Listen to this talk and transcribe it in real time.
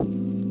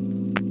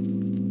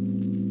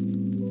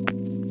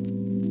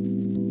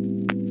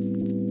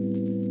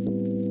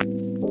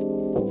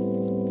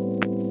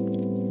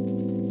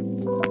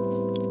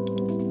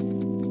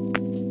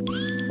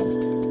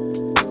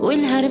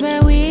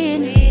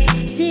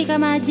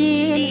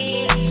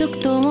عديلة سوق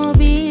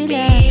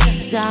طوموبيلة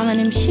زعما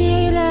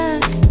نمشيلة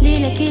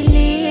ليلة كل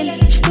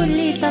ليلة شكون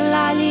اللي يطلع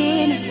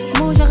علينا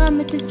موجة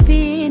غمت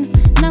سفينة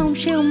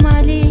نمشيو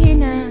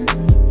مالينا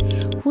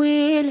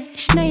ويلة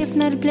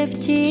شنايفنا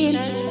البلافتين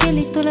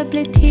كلي طولة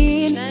بلا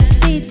تهين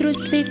بزيت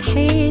روز بزيت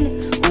حيلة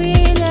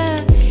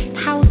ويلة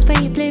نحوس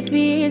في بلا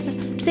فيزا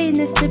بزيد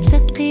نسلب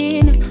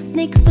سقينة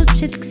نكسد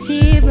بشد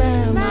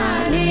كسيبة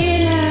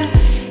مالينا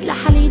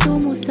لحال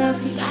يدوم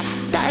وصافي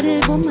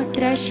تقرب وما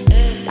تراشي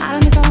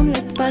تعلمت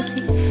عملة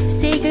باسي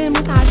سيقل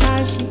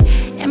متعجعشي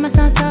اما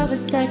سانسا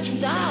بساتشي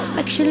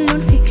ماكش اللون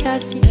في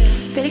كلاسي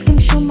فيك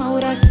مشومة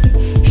وراسي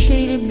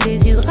شري لي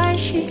بليزي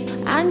غاشي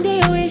عندي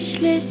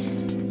ويش ليس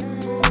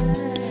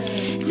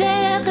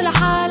ذاق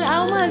الحال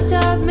او ما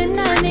صاب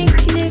منا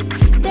نكلب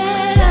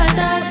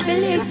دار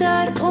باللي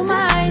صار وما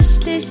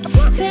عشتش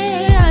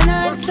فيا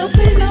نار تصب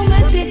الماء وما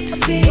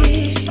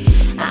تتفيش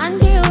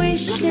عندي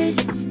ويش ليس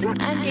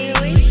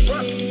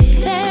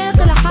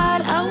ذاق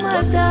الحال او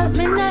ما صاب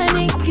منا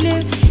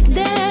نكلب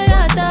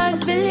دار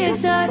باللي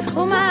صار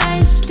وما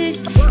عشتش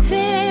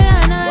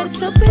فيا نار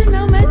تصب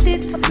الماء وما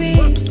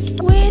تتفيش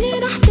ويلي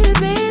راح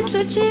تلبس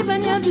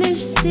وتشيبن يبلش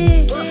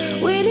سيت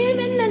ويلي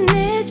من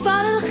الناس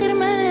فعل الخير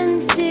ما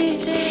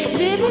ننسيش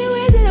جيبني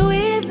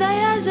ويد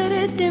ضيع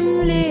جرد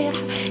مليح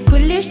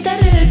كل اشتر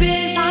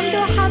البيس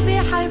عنده حب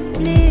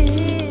يحب ليه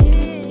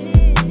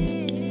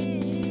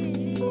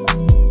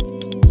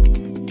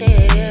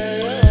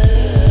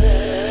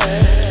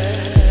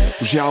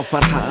وجيعة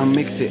وفرحة ام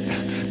ميكسي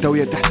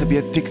تويا تحسب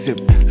يا تكسب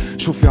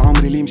شوفي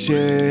عمري اللي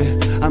مشي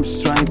I'm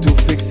just trying to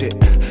fix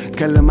it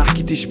تكلم ما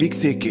حكيتيش بيك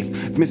ساكت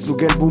تمثلو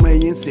قلبه ما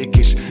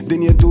ينسكش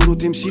دنيا تدور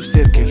وتمشي في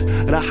سيركل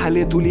راح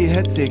حالات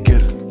وليها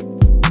تسكر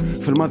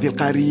في الماضي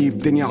القريب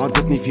دنيا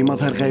عرضتني في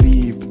مظهر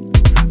غريب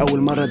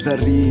أول مرة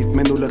تذريت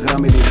منو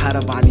الغرام اللي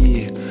حارب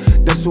عليه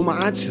درسو ما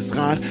عادش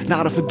صغار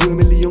نعرف الدوام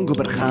اللي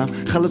ينقب رخام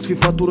خلص في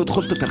فاتورة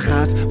خلطة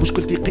ترخاص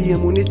مشكلتي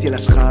قيم ونسي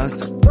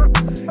الأشخاص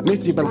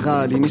نسي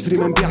بالغالي نشري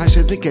ما نبيعش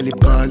هذاك اللي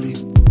بقالي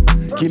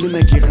كي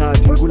لنا كي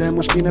غادي نقولها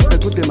مشكلة نبدا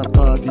قدام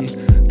القاضي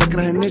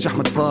تكره الناجح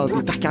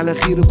متفاضي تحكي على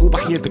خيرك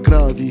وبحياتك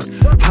راضي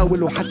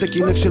حاول وحتى كي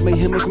نفشل ما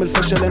يهمش من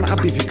الفشل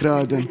نعبي فيك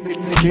رادن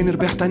كان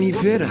ربح تاني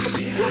فرح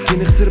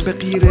كان خسر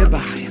باقي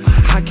رابح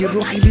حكي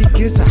روحي ليك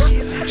يسح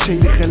الشي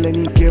اللي خلاني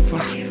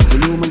نكافح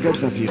كل يوم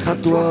نقدم في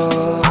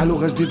خطوة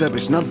علوغة جديدة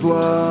باش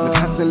نضوى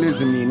نتحسن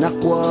لازمني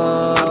نقوى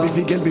عبي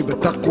في قلبي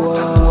بالتقوى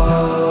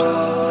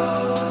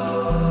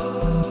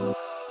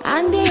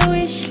عندي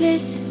ويش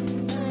ليست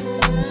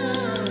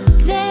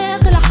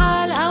ذاق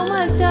الحال او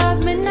ما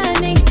صاب منا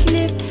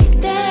نكلب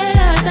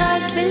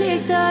دار باللي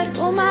صار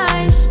وما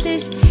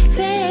عشتش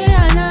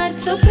فيا نار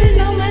تصب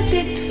الماء وما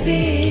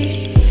تتفيش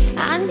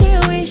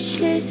عندي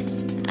ويش ليست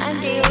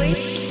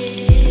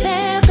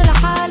ذاق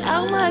الحال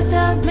او ما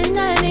صاب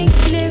منا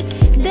نكلب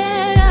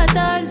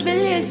دار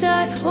باللي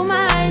صار وما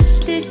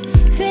عشتش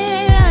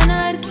فيا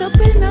نار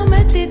تصب الماء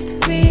وما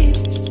تتفيش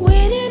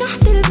ويلي راح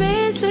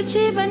تلبس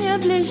وتشيبن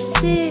يبلش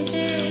سيت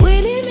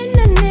ويلي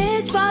من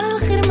الناس فعل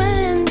الخير ما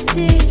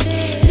ننسيش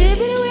جيب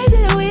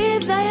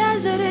الويد ضيع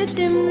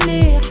جرد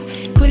مليح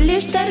كل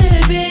اشتر